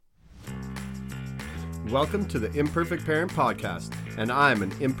Welcome to the Imperfect Parent Podcast, and I'm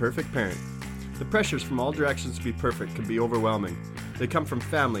an imperfect parent. The pressures from all directions to be perfect can be overwhelming. They come from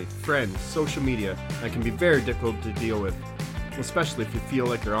family, friends, social media, and can be very difficult to deal with, especially if you feel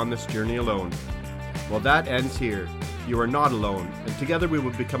like you're on this journey alone. Well, that ends here. You are not alone, and together we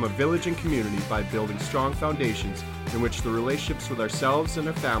will become a village and community by building strong foundations in which the relationships with ourselves and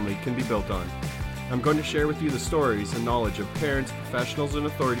our family can be built on. I'm going to share with you the stories and knowledge of parents, professionals, and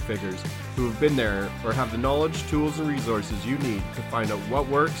authority figures who have been there or have the knowledge, tools, and resources you need to find out what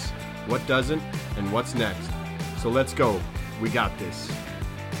works, what doesn't, and what's next. So let's go. We got this.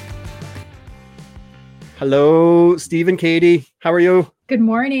 Hello, Steve and Katie. How are you? Good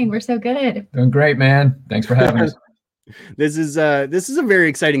morning. We're so good. Doing great, man. Thanks for having us. This is a very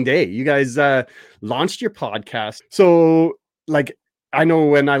exciting day. You guys launched your podcast. So, I know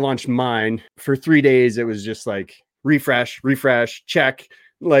when I launched mine, for 3 days, it was just like refresh, check,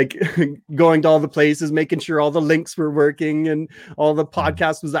 going to all the places, making sure all the links were working and all the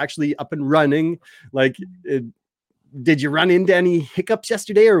podcast was actually up and running. Did you run into any hiccups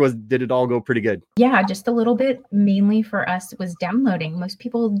yesterday, or did it all go pretty good? Yeah, just a little bit. Mainly for us, it was downloading. Most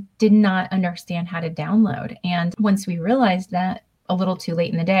people did not understand how to download. And once we realized that, a little too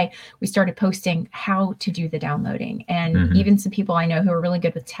late in the day, we started posting how to do the downloading. And even some people I know who are really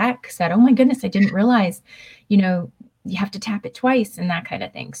good with tech said, oh my goodness, I didn't realize, you have to tap it twice and that kind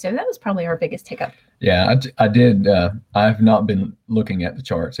of thing. So that was probably our biggest hiccup. Yeah, I did. I've not been looking at the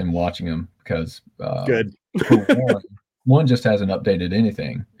charts and watching them because good. one just hasn't updated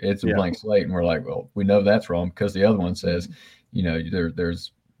anything. It's a blank slate. And we're like, well, we know that's wrong because the other one says,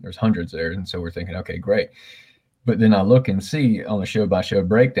 there's hundreds there. And so we're thinking, okay, great. But then I look and see on the show by show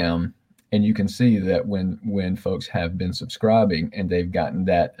breakdown, and you can see that when folks have been subscribing and they've gotten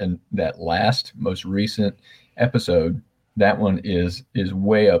that last most recent episode, that one is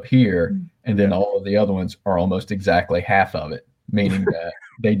way up here, and then all of the other ones are almost exactly half of it, meaning that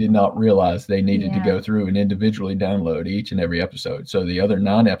they did not realize they needed to go through and individually download each and every episode. So the other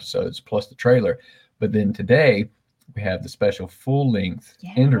 9 episodes plus the trailer. But then today we have the special full-length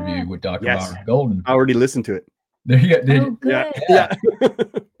interview with Dr. Byron Golden. I already listened to it. There you go. Good. Yeah.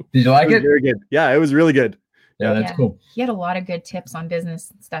 Did you like it? Very good. Yeah, it was really good. Yeah, that's cool. He had a lot of good tips on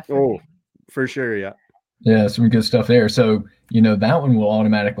business and stuff. For sure. Yeah. Yeah, some good stuff there. So, that one will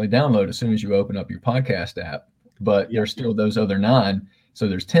automatically download as soon as you open up your podcast app. But there's still those other 9. So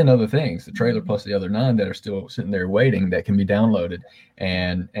there's 10 other things, the trailer plus the other 9 that are still sitting there waiting that can be downloaded.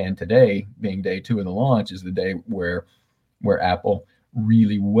 And today, being day 2 of the launch, is the day where Apple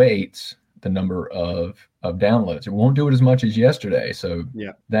really weights the number of downloads. It won't do it as much as yesterday. So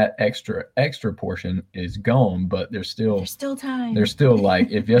that extra portion is gone, but there's still time. There's still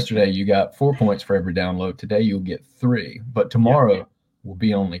if yesterday you got 4 points for every download, today you'll get 3, but tomorrow will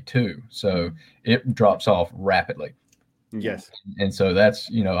be only 2. So it drops off rapidly. Yes. And so that's,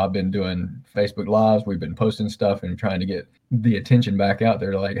 I've been doing Facebook Lives. We've been posting stuff and trying to get the attention back out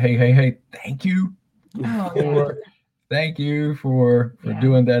there to hey, thank you. Thank you for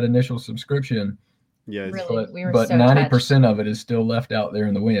doing that initial subscription. Yes. Really, but 90% of it is still left out there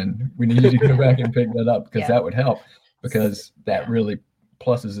in the wind. We need you to go back and pick that up because that would help, because that really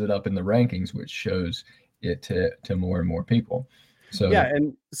pluses it up in the rankings, which shows it to more and more people. So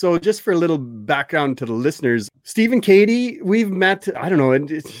and so just for a little background to the listeners, Steve and Katie, we've met, I don't know,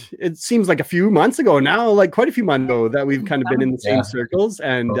 it seems like a few months ago now, quite a few months ago, that we've kind of been in the same circles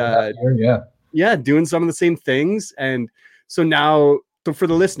and doing some of the same things. And so now, for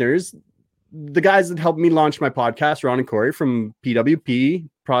the listeners, the guys that helped me launch my podcast, Ron and Corey from PWP,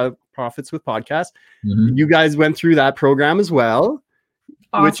 Profits with Podcasts, you guys went through that program as well.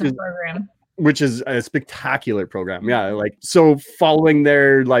 Awesome program. Which is a spectacular program. Yeah. So following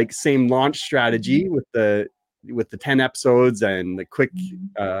their same launch strategy with the 10 episodes and the quick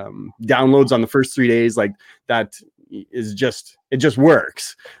downloads on the first 3 days, that is it just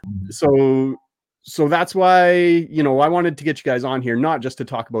works. So that's why, I wanted to get you guys on here, not just to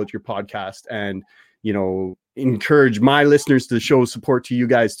talk about your podcast and, encourage my listeners to show support to you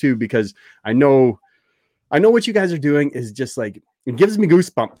guys too, because I know what you guys are doing is just it gives me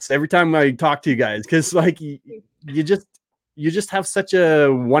goosebumps every time I talk to you guys, because you just have such a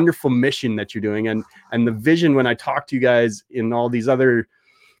wonderful mission that you're doing, and the vision when I talk to you guys in all these other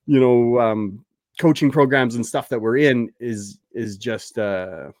coaching programs and stuff that we're in is just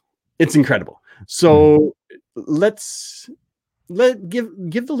it's incredible. So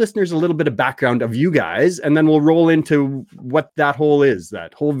give the listeners a little bit of background of you guys, and then we'll roll into what that whole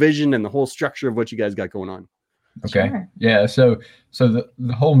vision and the whole structure of what you guys got going on. Okay. Sure. Yeah. So the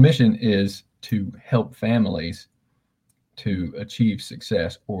whole mission is to help families to achieve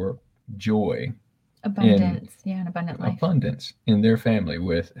success or joy Abundance. An abundant life. Abundance in their family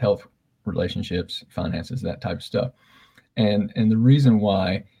with health, relationships, finances, that type of stuff. And the reason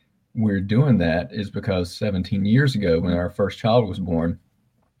why we're doing that is because 17 years ago, when our first child was born,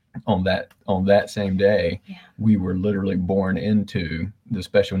 on that same day, we were literally born into the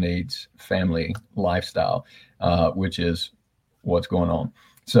special needs family lifestyle, which is what's going on.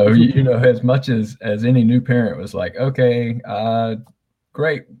 So, as much as any new parent was like, okay,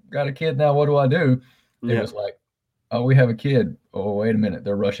 great, got a kid now, what do I do? It was like, oh, we have a kid. Oh, wait a minute,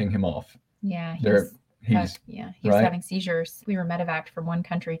 they're rushing him off. Yeah, he was having seizures. We were medevaced from one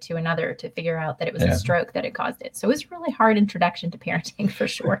country to another to figure out that it was a stroke that had caused it. So it was a really hard introduction to parenting for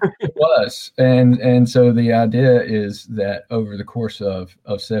sure. It was. And so the idea is that over the course of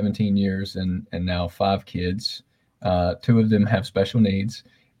 17 years and now 5 kids, 2 of them have special needs,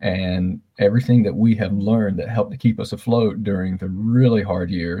 and everything that we have learned that helped to keep us afloat during the really hard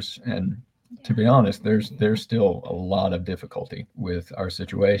years. And to be honest, there's still a lot of difficulty with our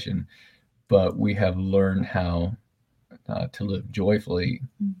situation, but we have learned how to live joyfully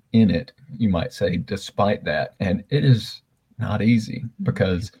in it, you might say, despite that. And it is not easy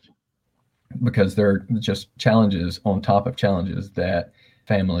because there are just challenges on top of challenges that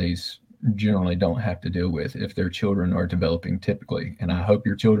families generally don't have to deal with if their children are developing typically. And I hope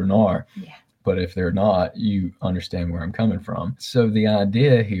your children are. Yeah. But if they're not, you understand where I'm coming from. So the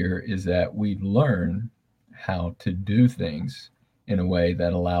idea here is that we've learned how to do things in a way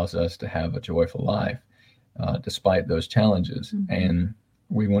that allows us to have a joyful life, despite those challenges. Mm-hmm. And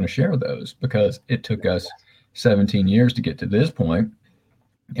we want to share those because it took us 17 years to get to this point,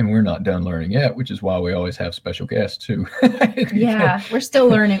 and we're not done learning yet, which is why we always have special guests too. Yeah, we're still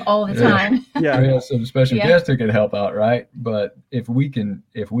learning all the time. Yeah, we have some special guests who can help out, right? But if we can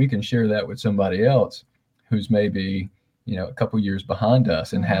share that with somebody else who's maybe a couple years behind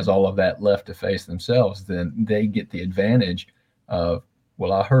us and has all of that left to face themselves, then they get the advantage of,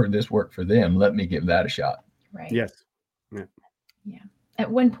 well, I heard this worked for them. Let me give that a shot. Right. Yes. Yeah. At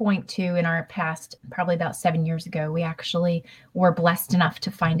one point too, in our past, probably about 7 years ago, we actually were blessed enough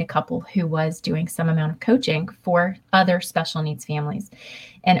to find a couple who was doing some amount of coaching for other special needs families.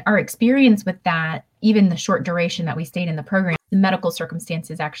 And our experience with that, even the short duration that we stayed in the program, the medical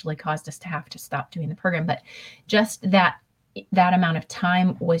circumstances actually caused us to have to stop doing the program. But just that amount of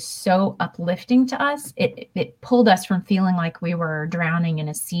time was so uplifting to us. It pulled us from feeling like we were drowning in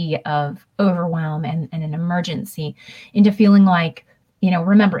a sea of overwhelm and an emergency into feeling like,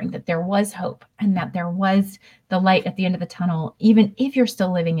 remembering that there was hope and that there was the light at the end of the tunnel, even if you're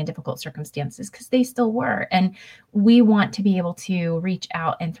still living in difficult circumstances, because they still were. And we want to be able to reach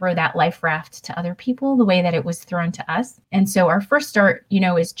out and throw that life raft to other people the way that it was thrown to us. And so our first start,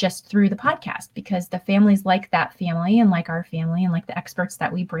 is just through the podcast, because the families like that family and like our family and like the experts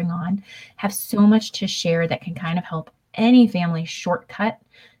that we bring on have so much to share that can kind of help any family shortcut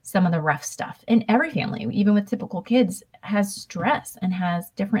some of the rough stuff. And every family, even with typical kids, has stress and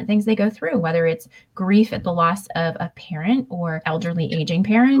has different things they go through, whether it's grief at the loss of a parent or elderly aging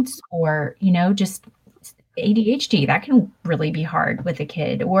parents, or, just ADHD. That can really be hard with a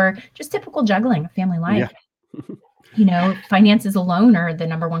kid, or just typical juggling of family life. Yeah. Finances alone are the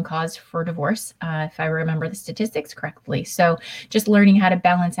number one cause for divorce, if I remember the statistics correctly. So just learning how to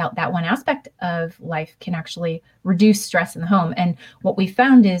balance out that one aspect of life can actually reduce stress in the home. And what we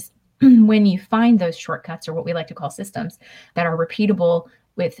found is when you find those shortcuts, or what we like to call systems, that are repeatable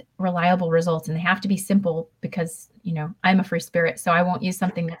with reliable results, and they have to be simple because, I'm a free spirit, so I won't use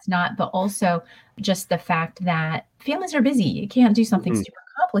something that's not, but also just the fact that families are busy. You can't do something super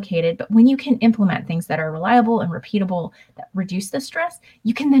complicated, but when you can implement things that are reliable and repeatable that reduce the stress,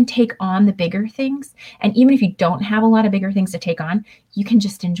 you can then take on the bigger things. And even if you don't have a lot of bigger things to take on, you can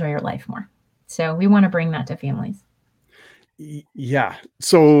just enjoy your life more. So we want to bring that to families. Yeah.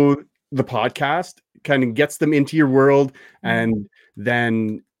 So the podcast kind of gets them into your world, and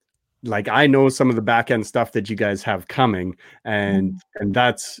then I know some of the back end stuff that you guys have coming, and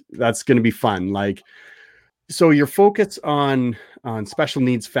that's going to be fun. So your focus on special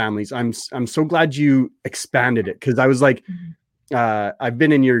needs families, I'm so glad you expanded it, because I was like, I've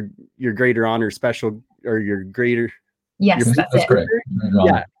been in your greater honor special, or your greater. Yes, that's correct.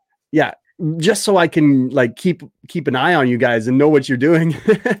 Yeah. Just so I can keep an eye on you guys and know what you're doing,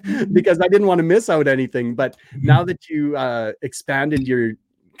 because I didn't want to miss out anything. But now that you expanded your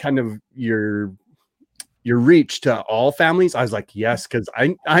reach to all families, I was like, yes, because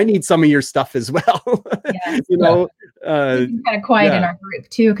I need some of your stuff as well. Yes. We've been kind of quiet in our group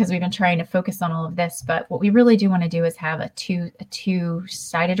too, because we've been trying to focus on all of this. But what we really do want to do is have a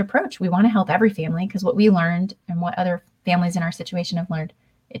two-sided approach. We want to help every family, because what we learned and what other families in our situation have learned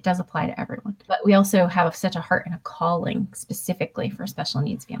it does apply to everyone. But we also have such a heart and a calling specifically for special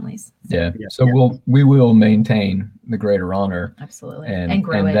needs families. So we will maintain the greater honor, absolutely, and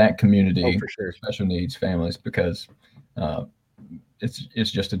grow it. That community for sure. Special needs families, because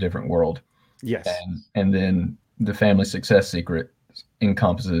it's just a different world. Yes. And then the family success secret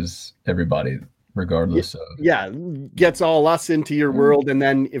encompasses everybody, regardless of. Gets all us into your world, and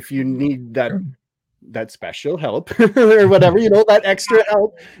then if you need that special help or whatever, that extra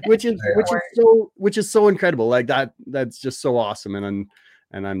help, which is so incredible. Like that's just so awesome, and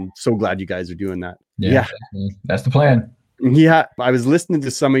I'm so glad you guys are doing that. That's the plan. Yeah, I was listening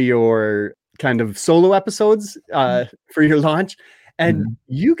to some of your kind of solo episodes for your launch, and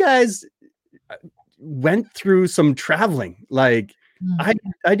you guys went through some traveling. Like I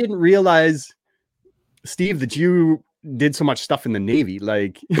didn't realize, Steve, that you did so much stuff in the Navy.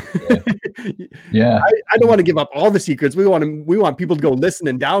 Like I don't want to give up all the secrets. We want people to go listen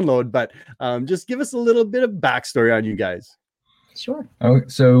and download, but just give us a little bit of backstory on you guys. Sure. Oh,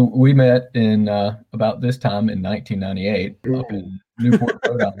 so we met in about this time in 1998 up in Newport,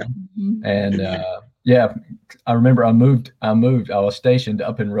 Rhode Island, and I remember I moved. I was stationed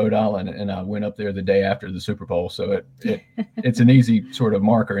up in Rhode Island, and I went up there the day after the Super Bowl. So it's an easy sort of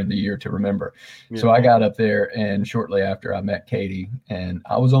marker in the year to remember. So I got up there, and shortly after I met Katie, and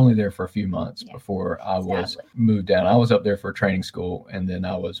I was only there for a few months before I was moved down. I was up there for training school, and then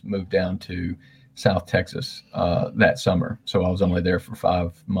I was moved down to South Texas that summer. So I was only there for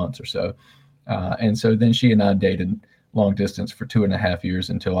 5 months or so. And so then she and I dated long distance for 2.5 years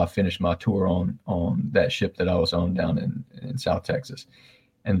until I finished my tour on that ship that I was on down in South Texas.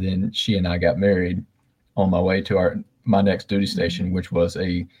 And then she and I got married on my way to my next duty station, which was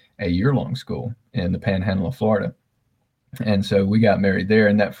a year-long school in the Panhandle of Florida. And so we got married there,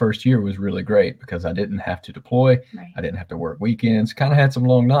 and that first year was really great because I didn't have to deploy. Right. I didn't have to work weekends, kind of had some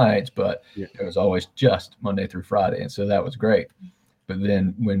long nights, but it was always just Monday through Friday. And so that was great. But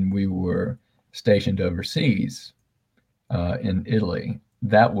then when we were stationed overseas in Italy,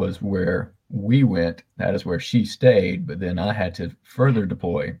 that was where we went. That is where she stayed. But then I had to further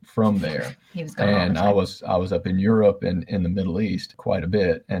deploy from there. He was gone, and I was up in Europe and in the Middle East quite a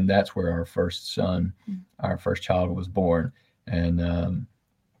bit. And that's where our first son, our first child, was born. And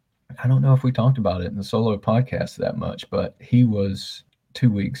I don't know if we talked about it in the solo podcast that much, but he was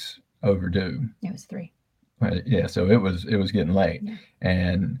 2 weeks overdue. It was 3. Yeah, so it was getting late,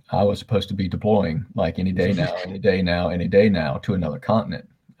 and I was supposed to be deploying like any day now to another continent.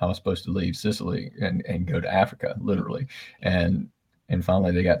 I was supposed to leave Sicily and go to Africa, literally. And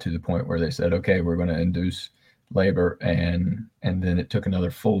finally they got to the point where they said, okay, we're going to induce labor. And then it took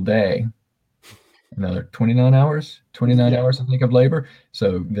another full day, another 29 hours, I think, of labor.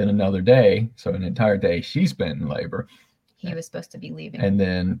 So then another day, so an entire day she spent in labor. He was supposed to be leaving. And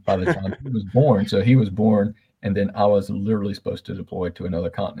then by the time he was born, so he was born, and then I was literally supposed to deploy to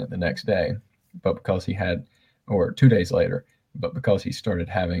another continent the next day. But because or 2 days later, but because he started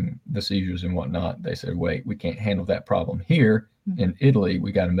having the seizures and whatnot, they said, wait, we can't handle that problem here. In Italy,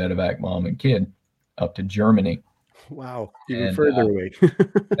 we got a medevac mom and kid up to Germany. Wow, even further away.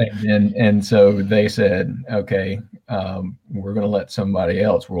 and so they said, okay, we're going to let somebody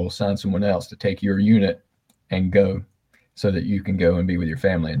else, we'll assign someone else to take your unit and go so that you can go and be with your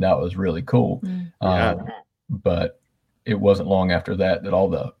family. And that was really cool. But it wasn't long after that all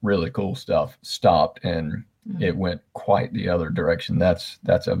the really cool stuff stopped, and it went quite the other direction. That's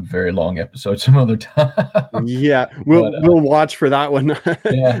a very long episode some other time. We'll watch for that one.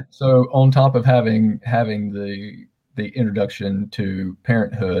 So on top of having the introduction to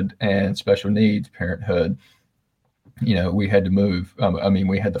parenthood and special needs parenthood, we had to move.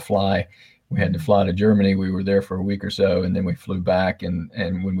 We had to fly. We had to fly to Germany. We were there for a week or so, and then we flew back. And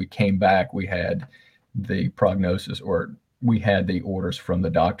when we came back, we had the prognosis, or we had the orders from the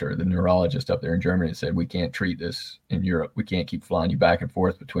doctor, the neurologist up there in Germany, that said, we can't treat this in Europe. We can't keep flying you back and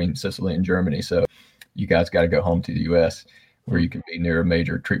forth between Sicily and Germany. So you guys got to go home to the U.S. where you can be near a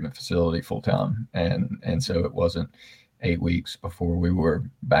major treatment facility full time. And so it wasn't 8 weeks before we were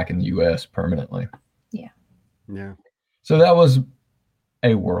back in the U.S. permanently. Yeah. So that was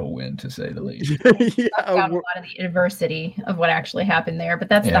a whirlwind, to say the least. A lot of the adversity of what actually happened there, but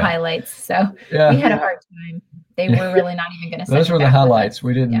that's the highlights. So we had a hard time. They were really not even going to. Those were the highlights.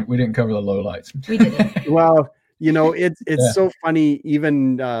 We didn't cover the lowlights. We didn't. Well, it's so funny.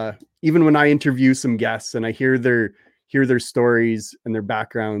 Even when I interview some guests and I hear their stories and their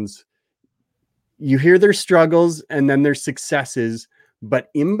backgrounds, you hear their struggles and then their successes,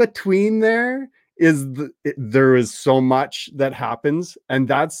 but in between there there is so much that happens, and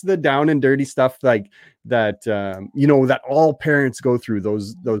that's the down and dirty stuff, like that, that all parents go through,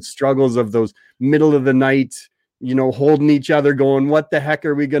 those struggles of those middle of the night, holding each other going, what the heck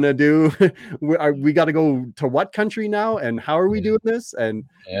are we going to do? we got to go to what country now? And how are we doing this? And,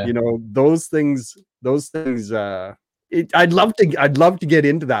 those things, I'd love to get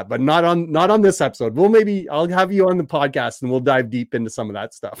into that, but not on this episode. I'll have you on the podcast and we'll dive deep into some of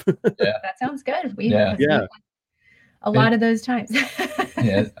that stuff. Yeah, that sounds good. A lot of those times.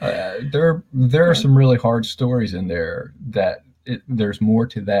 There are some really hard stories in there that there's more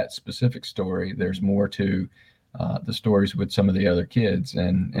to that specific story. There's more to the stories with some of the other kids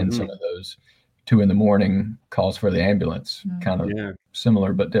and some of those 2 a.m. calls for the ambulance, kind of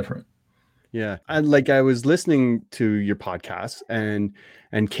similar but different. Yeah. And I was listening to your podcast and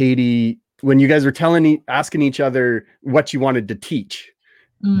Katie, when you guys were asking each other what you wanted to teach.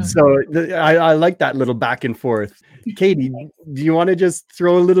 So I like that little back and forth. Katie, do you want to just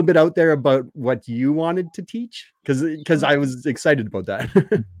throw a little bit out there about what you wanted to teach? Because I was excited about that.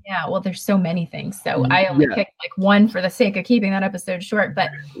 Yeah, well, there's so many things. So I only picked one for the sake of keeping that episode short.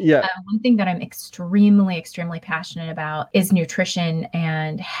 But one thing that I'm extremely, extremely passionate about is nutrition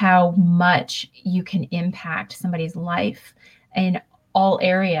and how much you can impact somebody's life in all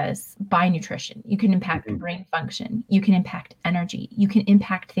areas by nutrition. You can impact brain function. You can impact energy. You can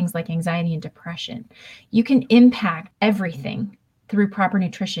impact things like anxiety and depression. You can impact everything through proper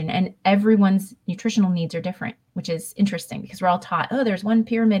nutrition, and everyone's nutritional needs are different, which is interesting because we're all taught, there's one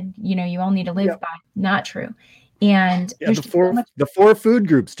pyramid, you all need to live by. Not true. And the 4 food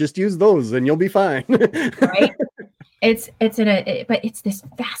groups, just use those and you'll be fine. Right. But it's this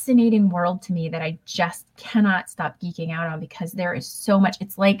fascinating world to me that I just cannot stop geeking out on, because there is so much.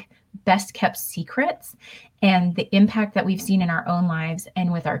 It's like best kept secrets, and the impact that we've seen in our own lives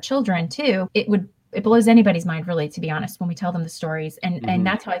and with our children too. It blows anybody's mind, really, to be honest, when we tell them the stories. And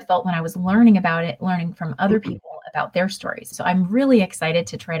that's how I felt when I was learning about it, learning from other people about their stories. So I'm really excited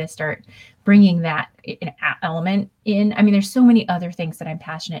to try to start bringing that element in. I mean, there's so many other things that I'm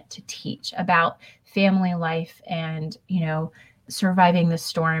passionate to teach about family life and, surviving the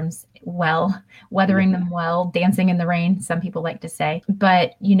storms well, weathering them well, dancing in the rain, some people like to say.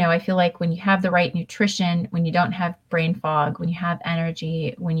 But, I feel like when you have the right nutrition, when you don't have brain fog, when you have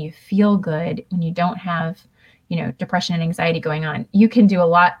energy, when you feel good, when you don't have, depression and anxiety going on, you can do a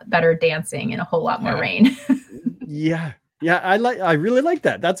lot better dancing and a whole lot more rain. Yeah. Yeah, I really like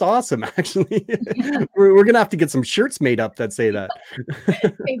that. That's awesome, actually. We're gonna have to get some shirts made up that say that.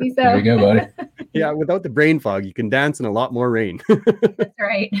 Maybe so. There you go, buddy. Yeah, without the brain fog, you can dance in a lot more rain. That's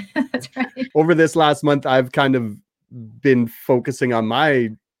right. That's right. Over this last month, I've kind of been focusing on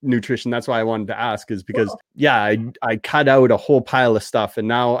my nutrition. That's why I wanted to ask, is because I cut out a whole pile of stuff, and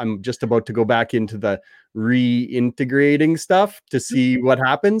now I'm just about to go back into the reintegrating stuff to see what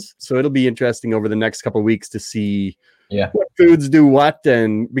happens. So it'll be interesting over the next couple of weeks to see what foods do what,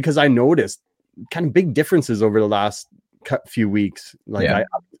 and because I noticed kind of big differences over the last few weeks.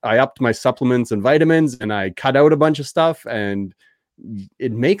 I upped my supplements and vitamins, and I cut out a bunch of stuff, and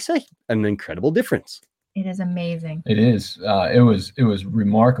it makes an incredible difference. It is amazing. It is. It was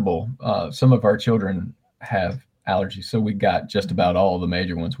remarkable. Some of our children have allergies, so we got just about all the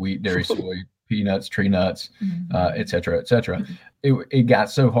major ones: wheat, dairy, soy, peanuts, tree nuts, et cetera, et cetera. It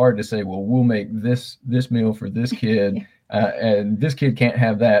got so hard to say, well, we'll make this meal for this kid, and this kid can't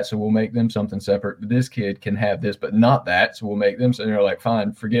have that, so we'll make them something separate. This kid can have this, but not that, so we'll make them. So they're like,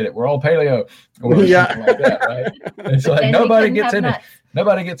 fine, forget it. We're all paleo, or something like that, right? It's like nobody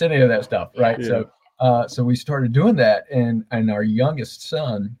gets any of that stuff, right? Yeah. So we started doing that, and our youngest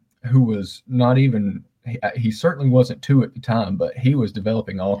son, who was not even, he certainly wasn't 2 at the time, but he was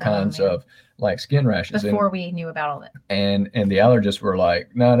developing all kinds of like skin rashes before we knew about all that. And the allergists were like,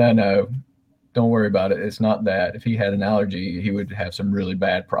 no, don't worry about it. It's not that. If he had an allergy, he would have some really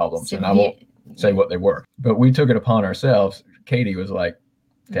bad problems. And I won't say what they were, but we took it upon ourselves. Katie was like,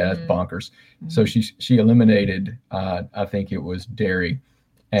 that's bonkers. So she eliminated, I think it was dairy.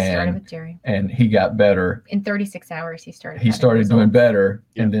 Started with dairy. And he got better. In 36 hours, he started doing better.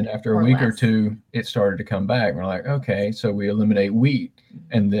 Yeah. And then after a week or two, it started to come back. We're like, okay, so we eliminate wheat,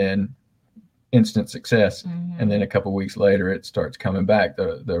 and then instant success. And then a couple of weeks later, it starts coming back.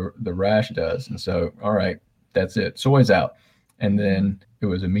 The rash does. And so, all right, that's it. Soy's out. And then it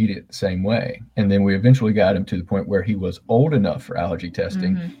was immediate the same way. And then we eventually got him to the point where he was old enough for allergy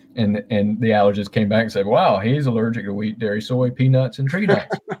testing. And the allergist came back and said, wow, he's allergic to wheat, dairy, soy, peanuts, and tree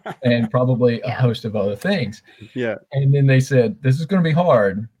nuts, and probably a host of other things. Yeah. And then they said, this is going to be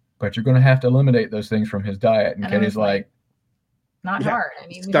hard, but you're going to have to eliminate those things from his diet. And Katie's like, not hard. I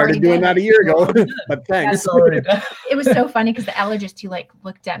mean, started doing that a year ago, but thanks. It's already done. It was so funny because the allergist who like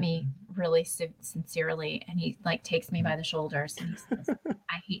looked at me really sincerely, and he like takes me by the shoulders and he says,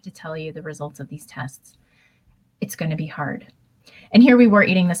 I hate to tell you the results of these tests. It's going to be hard. And here we were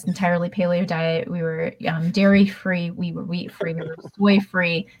eating this entirely paleo diet. We were dairy free, we were wheat free, we were soy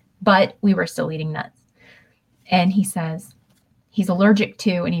free, but we were still eating nuts. And he says he's allergic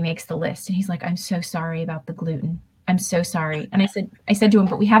to, and he makes the list. And he's like, I'm so sorry about the gluten. I'm so sorry. And I said to him,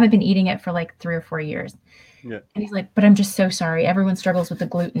 but we haven't been eating it for like 3 or 4 years. Yeah. And he's like, but I'm just so sorry. Everyone struggles with the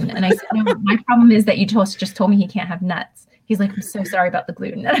gluten. And I said, no, my problem is that you just told me he can't have nuts. He's like, I'm so sorry about the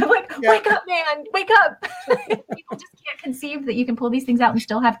gluten. And I'm like, wake up, man, wake up. People just can't conceive that you can pull these things out and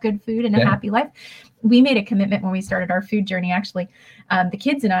still have good food and a happy life. We made a commitment when we started our food journey, actually, the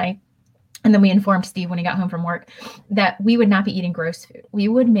kids and I, and then we informed Steve when he got home from work that we would not be eating gross food. We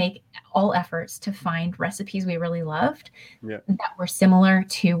would make all efforts to find recipes we really loved that were similar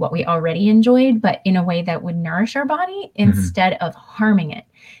to what we already enjoyed, but in a way that would nourish our body instead of harming it.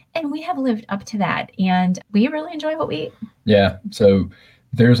 And we have lived up to that. And we really enjoy what we eat. Yeah. So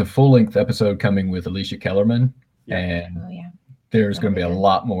there's a full-length episode coming with Alicia Kellerman. And there's going to be a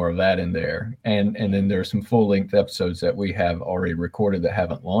lot more of that in there. And then there's some full-length episodes that we have already recorded that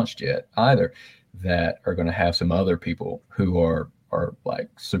haven't launched yet either, that are going to have some other people who are like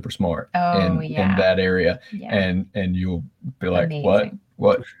super smart in that area. Yeah. And you'll be like, amazing.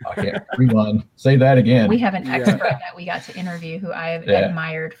 What? I can't rewind. Say that again. We have an expert that we got to interview who I've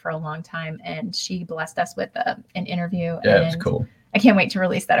admired for a long time, and she blessed us with an interview. Yeah, it's cool. I can't wait to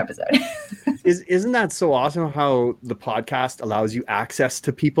release that episode. Isn't that so awesome how the podcast allows you access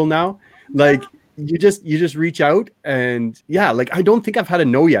to people now? Like you just reach out and like I don't think I've had a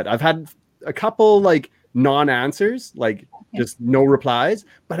no yet. I've had a couple like non-answers, like just no replies,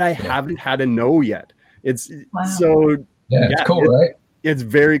 but I haven't had a no yet. It's so it's cool, right? It's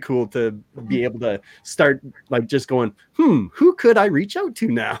very cool to be able to start like just going, who could I reach out to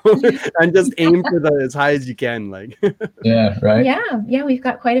now? And just aim for as high as you can. Like, right. Yeah. We've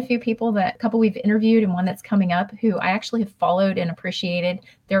got quite a few people a couple we've interviewed and one that's coming up who I actually have followed and appreciated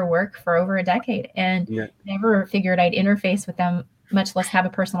their work for over a decade and never figured I'd interface with them, much less have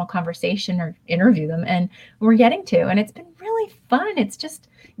a personal conversation or interview them. And we're getting to, and it's been really fun. It's just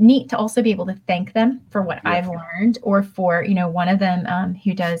neat to also be able to thank them for what I've learned, or for, one of them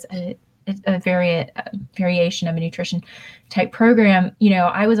who does a variation of a nutrition type program.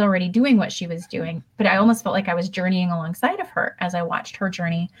 I was already doing what she was doing, but I almost felt like I was journeying alongside of her as I watched her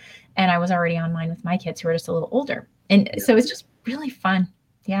journey. And I was already on mine with my kids who are just a little older. And so it's just really fun.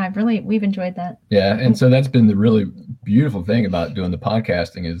 Yeah, we've enjoyed that. Yeah. And so that's been the really beautiful thing about doing the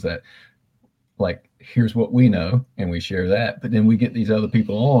podcasting is that, like, here's what we know and we share that, but then we get these other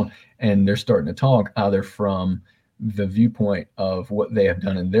people on and they're starting to talk either from the viewpoint of what they have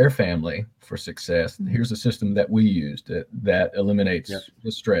done in their family for success. Here's a system that we used that eliminates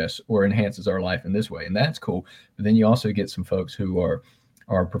the stress or enhances our life in this way. And that's cool. But then you also get some folks who are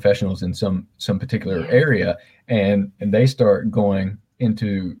professionals in some particular area, and they start going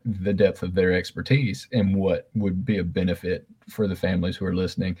into the depth of their expertise and what would be a benefit for the families who are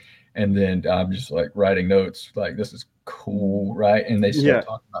listening. And then I'm just like writing notes like, this is cool, right? And they start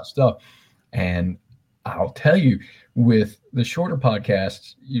talking about stuff. And I'll tell you, with the shorter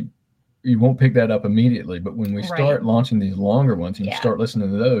podcasts, you won't pick that up immediately. But when we start launching these longer ones and you start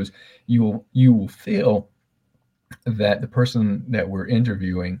listening to those, you will feel that the person that we're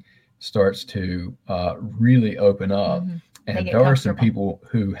interviewing starts to really open up. And there are some people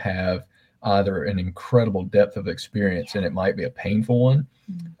who have either an incredible depth of experience, and it might be a painful one,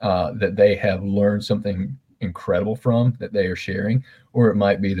 that they have learned something incredible from that they are sharing, or it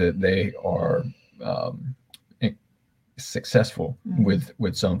might be that they are successful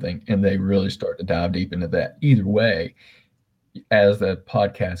with something and they really start to dive deep into that. Either way, as the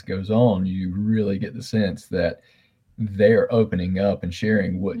podcast goes on, you really get the sense that they're opening up and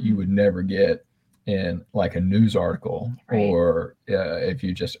sharing what you would never get in like a news article or if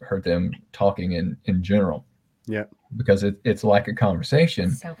you just heard them talking in general. Because it's like a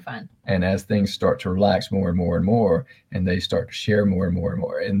conversation. So fun. And as things start to relax more and more and more, and they start to share more and more and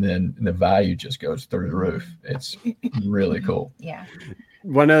more, and then the value just goes through the roof. It's really cool. Yeah.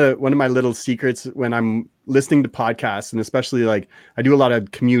 One of my little secrets when I'm listening to podcasts, and especially like I do a lot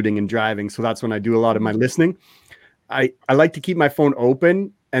of commuting and driving, so that's when I do a lot of my listening. I like to keep my phone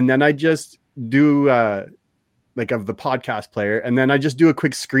open, and then I just do like of the podcast player, and then I just do a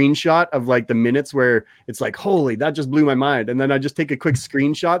quick screenshot of like the minutes where it's like, holy, that just blew my mind, and then I just take a quick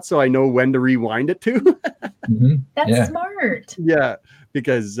screenshot so I know when to rewind it to. That's smart. Yeah,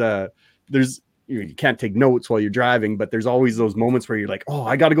 because there's you can't take notes while you're driving, but there's always those moments where you're like, oh,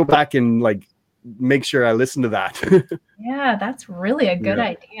 I got to go back and like make sure I listen to that. Yeah, that's really a good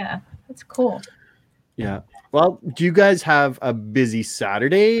idea. That's cool. Yeah. Well, do you guys have a busy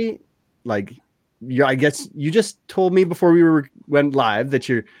Saturday? Like, I guess you just told me before we went live that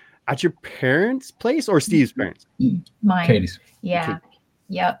you're at your parents' place or Steve's parents? Mine. Katie's. Yeah.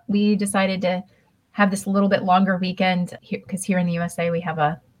 Yep. We decided to have this a little bit longer weekend because here in the USA we have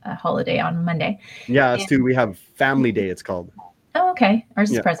a holiday on Monday. Yeah, us too. We have Family Day, it's called. Oh, okay.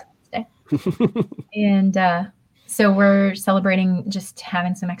 Ours is President's Day. And so we're celebrating just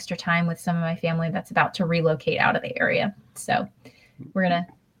having some extra time with some of my family that's about to relocate out of the area. So we're going to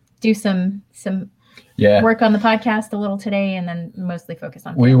do some work on the podcast a little today, and then mostly focus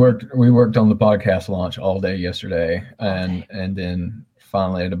on family. We worked on the podcast launch all day yesterday, and then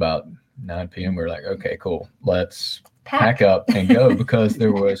finally at about 9 p.m. we were like, okay, cool, let's pack up and go, because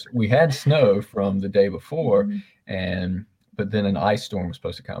we had snow from the day before, but then an ice storm was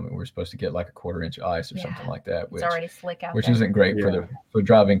supposed to come, and we were supposed to get like a 1/4 inch something like that, which it's already slick out which there. Isn't great for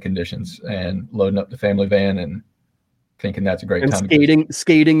driving conditions, and loading up the family van and thinking that's a great time.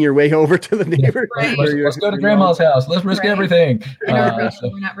 Skating your way over to the neighbor. Right. Let's go to grandma's house. Let's risk everything. We're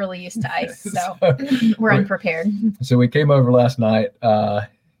not really used to ice, so we're unprepared. So we came over last night,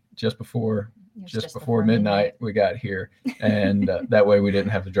 just before midnight. We got here, and that way we didn't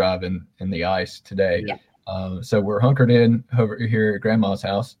have to drive in the ice today. Yeah. So we're hunkered in over here at grandma's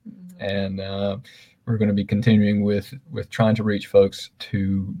house, and we're going to be continuing with trying to reach folks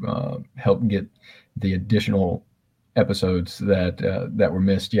to help get the additional episodes that were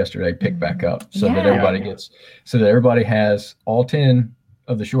missed yesterday picked back up, so that everybody has all 10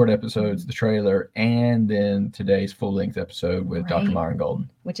 of the short episodes, the trailer, and then today's full-length episode with Dr. Myron Golden,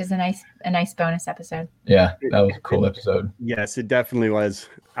 which is a nice bonus episode. Yeah, that was a cool episode. Yes, it definitely was.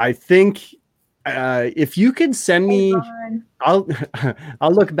 I think if you could send me, I'll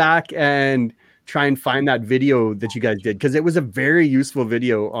look back and try and find that video that you guys did, because it was a very useful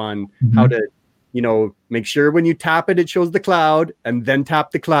video on how to, make sure when you tap it, it shows the cloud, and then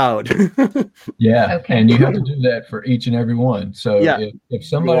tap the cloud. Yeah. Okay. And you have to do that for each and every one. So if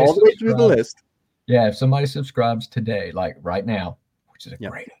somebody all the way through the list. Yeah. If somebody subscribes today, like right now, which is a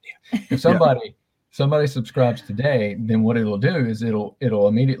great idea. If somebody subscribes today, then what it'll do is it'll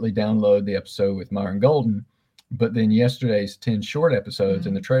immediately download the episode with Myron Golden, but then yesterday's 10 short episodes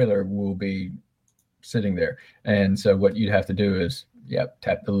in the trailer will be sitting there. And so what you'd have to do is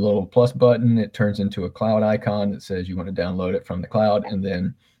tap the little plus button. It turns into a cloud icon that says you want to download it from the cloud, and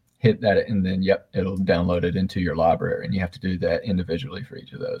then hit that, and then it'll download it into your library, and you have to do that individually for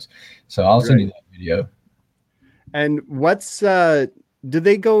each of those. So I'll send you that video. And what's did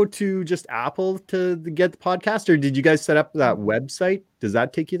they go to just Apple to get the podcast, or did you guys set up that website? Does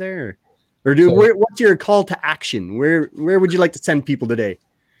that take you there, or what's your call to action? Where would you like to send people today?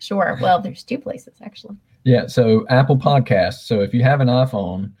 Sure. Well, there's 2 places actually. Yeah, so Apple Podcasts. So if you have an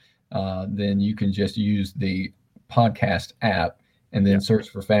iPhone, then you can just use the podcast app and then search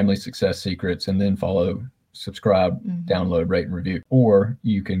for Family Success Secrets, and then follow, subscribe, download, rate, and review. Or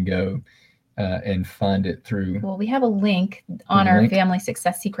you can go and find it through. Well, we have a link on our Family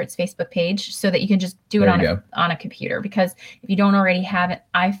Success Secrets Facebook page, so that you can just do it on a computer. Because if you don't already have an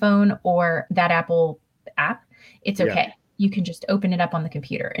iPhone or that Apple app, it's okay. Yeah. You can just open it up on the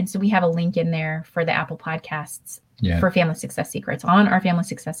computer. And so we have a link in there for the Apple Podcasts for Family Success Secrets on our Family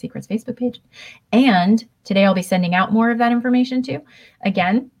Success Secrets Facebook page. And today I'll be sending out more of that information too.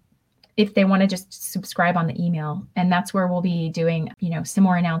 Again, if they want to just subscribe on the email, and that's where we'll be doing, some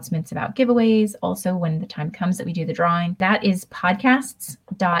more announcements about giveaways. Also, when the time comes that we do the drawing, that is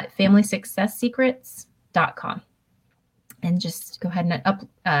podcasts.familysuccesssecrets.com. And just go ahead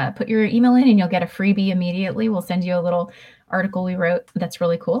and put your email in, and you'll get a freebie immediately. We'll send you a little article we wrote that's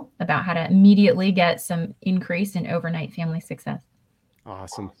really cool about how to immediately get some increase in overnight family success.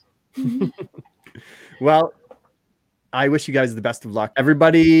 Awesome. Well, I wish you guys the best of luck.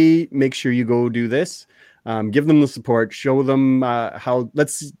 Everybody, make sure you go do this. Give them the support. Show them how.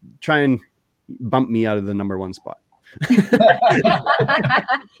 Let's try and bump me out of the number 1 spot.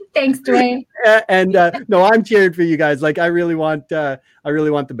 Thanks, Dwayne. And no, I'm cheering for you guys. Like, I really want the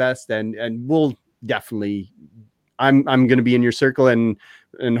best, and we'll definitely. I'm going to be in your circle and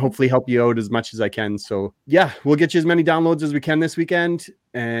hopefully help you out as much as I can. So yeah, we'll get you as many downloads as we can this weekend,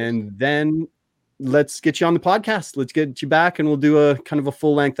 and then let's get you on the podcast. Let's get you back, and we'll do a kind of a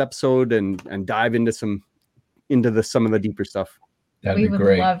full-length episode and dive into some of the deeper stuff. That'd be great. We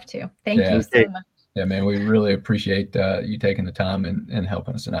would love to. Thank you so much. Yeah, man, we really appreciate you taking the time and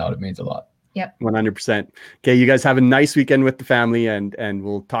helping us out. It means a lot. Yep. 100%. Okay, you guys have a nice weekend with the family, and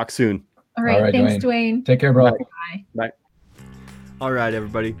we'll talk soon. All right. Thanks, Dwayne. Take care, bro. Bye. Bye. All right,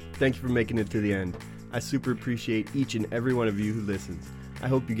 everybody. Thank you for making it to the end. I super appreciate each and every one of you who listens. I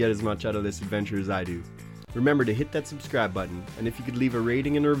hope you get as much out of this adventure as I do. Remember to hit that subscribe button, and if you could leave a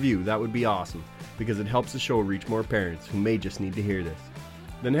rating and a review, that would be awesome, because it helps the show reach more parents who may just need to hear this.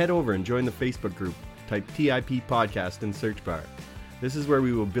 Then head over and join the Facebook group. Type TIP Podcast in the search bar. This is where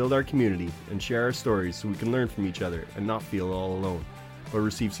we will build our community and share our stories so we can learn from each other and not feel all alone, but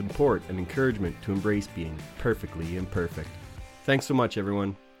receive support and encouragement to embrace being perfectly imperfect. Thanks so much,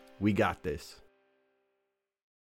 everyone. We got this.